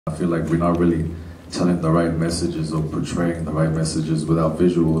I feel like we're not really telling the right messages or portraying the right messages without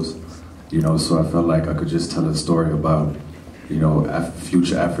visuals, you know, so I felt like I could just tell a story about, you know,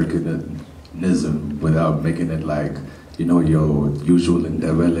 future Africanism without making it like, you know, your usual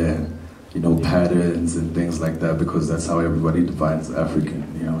Ndebele, you know, patterns and things like that, because that's how everybody defines African,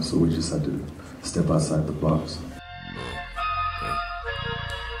 you know, so we just had to step outside the box.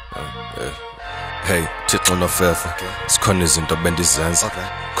 Hey, Thixo Onofefe, sikhona izinto bendizenza,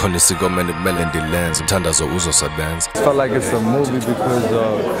 khona isiko kumele ndilenze, umthandazo uzosebenza. It felt like it's a movie because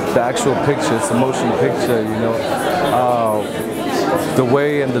the actual picture, it's a motion picture, you know. The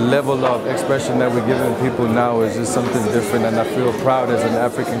way and the level of expression that we're giving people now is just something different, and I feel proud as an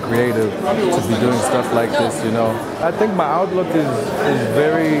African creative to be doing stuff like this, you know. I think my outlook is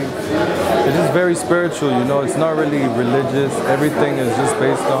very spiritual, you know. It's not really religious. Everything is just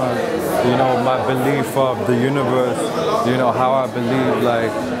based on, you know, my belief of the universe, you know, how I believe,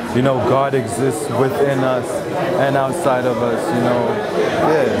 like, you know, God exists within us and outside of us, you know.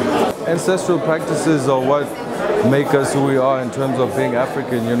 Yeah. Ancestral practices are what make us who we are in terms of being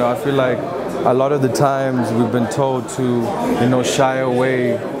African, you know. I feel like a lot of the times we've been told to, you know, shy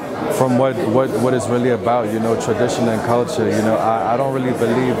away from what it's really about, you know, tradition and culture, you know. I don't really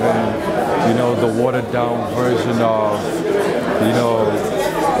believe in, you know, the watered down version of, you know,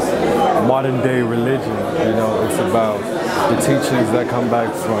 modern day religion, you know. It's about the teachings that come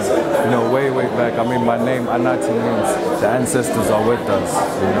back from, you know, way back. I mean, my name Anatii means the ancestors are with us,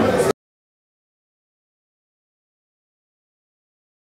 you know.